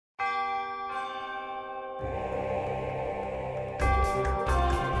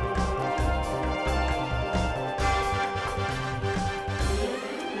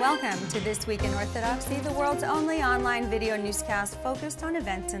Welcome to This Week in Orthodoxy, the world's only online video newscast focused on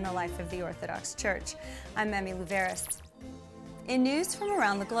events in the life of the Orthodox Church. I'm Emmy Luveris. In news from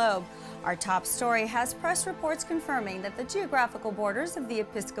around the globe, our top story has press reports confirming that the geographical borders of the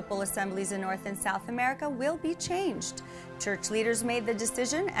Episcopal assemblies in North and South America will be changed. Church leaders made the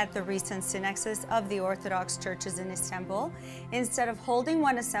decision at the recent synexus of the Orthodox churches in Istanbul. Instead of holding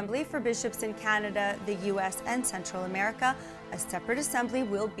one assembly for bishops in Canada, the U.S., and Central America, a separate assembly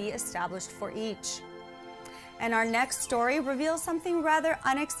will be established for each. And our next story reveals something rather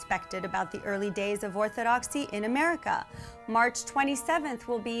unexpected about the early days of Orthodoxy in America. March 27th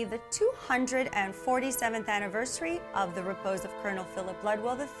will be the 247th anniversary of the repose of Colonel Philip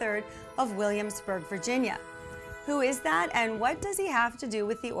Ludwell III of Williamsburg, Virginia. Who is that, and what does he have to do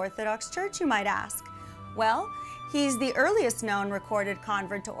with the Orthodox Church, you might ask? Well, he's the earliest known recorded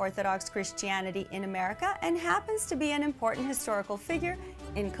convert to Orthodox Christianity in America and happens to be an important historical figure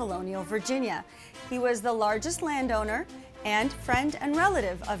in colonial Virginia. He was the largest landowner and friend and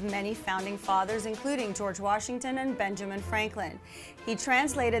relative of many founding fathers, including George Washington and Benjamin Franklin. He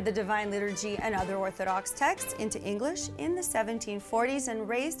translated the Divine Liturgy and other Orthodox texts into English in the 1740s and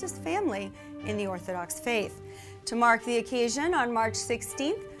raised his family in the Orthodox faith. To mark the occasion, on March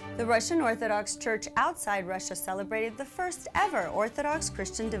 16th, the Russian Orthodox Church outside Russia celebrated the first ever Orthodox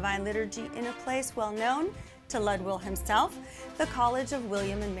Christian Divine Liturgy in a place well known to Ludwell himself, the College of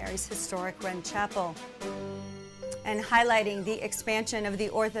William and Mary's historic Wren Chapel. And highlighting the expansion of the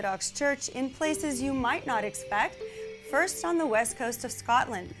Orthodox Church in places you might not expect, first on the west coast of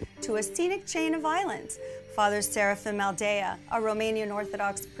Scotland to a scenic chain of islands. Father Seraphim Aldea, a Romanian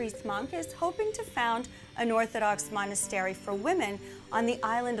Orthodox priest monk, is hoping to found an Orthodox monastery for women on the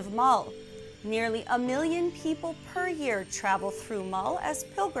island of Mull. Nearly 1 million people per year travel through Mull as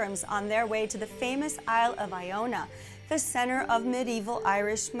pilgrims on their way to the famous Isle of Iona, the center of medieval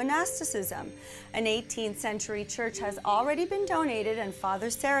Irish monasticism. An 18th century church has already been donated, and Father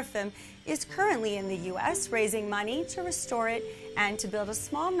Seraphim is currently in the U.S. raising money to restore it and to build a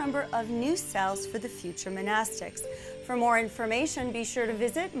small number of new cells for the future monastics. For more information, be sure to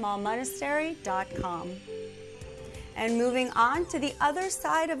visit mullmonastery.com. And moving on to the other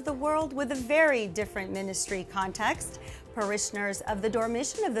side of the world with a very different ministry context, parishioners of the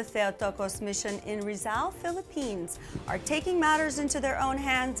Dormition of the Theotokos mission in Rizal, Philippines, are taking matters into their own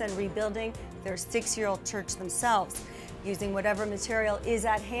hands and rebuilding their 6-year-old church themselves, using whatever material is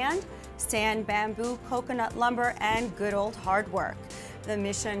at hand: sand, bamboo, coconut lumber, and good old hard work. The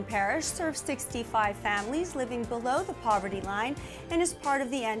mission parish serves 65 families living below the poverty line and is part of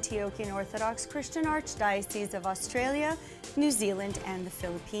the Antiochian Orthodox Christian Archdiocese of Australia, New Zealand, and the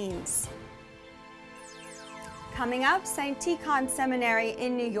Philippines. Coming up, St. Tikhon Seminary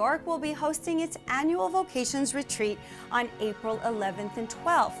in New York will be hosting its annual Vocations Retreat on April 11th and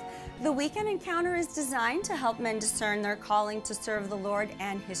 12th. The weekend encounter is designed to help men discern their calling to serve the Lord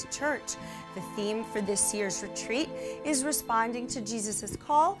and His Church. The theme for this year's retreat is responding to Jesus'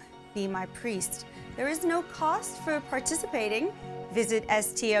 call, "Be my priest." There is no cost for participating. Visit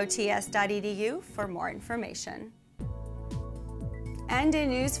stots.edu for more information. And in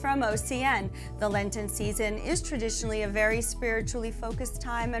news from OCN, the Lenten season is traditionally a very spiritually focused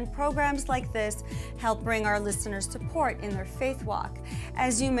time, and programs like this help bring our listeners support in their faith walk.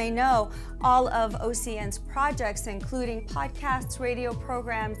 As you may know, all of OCN's projects, including podcasts, radio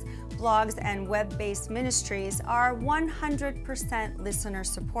programs, blogs, and web-based ministries, are 100% listener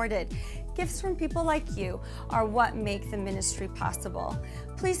supported. Gifts from people like you are what make the ministry possible.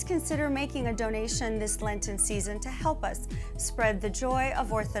 Please consider making a donation this Lenten season to help us spread the joy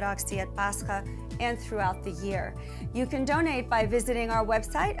of Orthodoxy at Pascha and throughout the year. You can donate by visiting our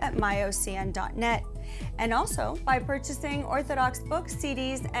website at myocn.net, and also by purchasing Orthodox books,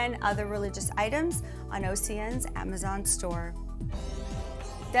 CDs, and other religious items on OCN's Amazon store.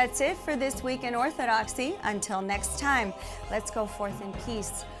 That's it for This Week in Orthodoxy. Until next time, let's go forth in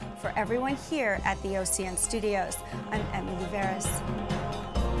peace. For everyone here at the OCN studios, I'm Emmy Luveris.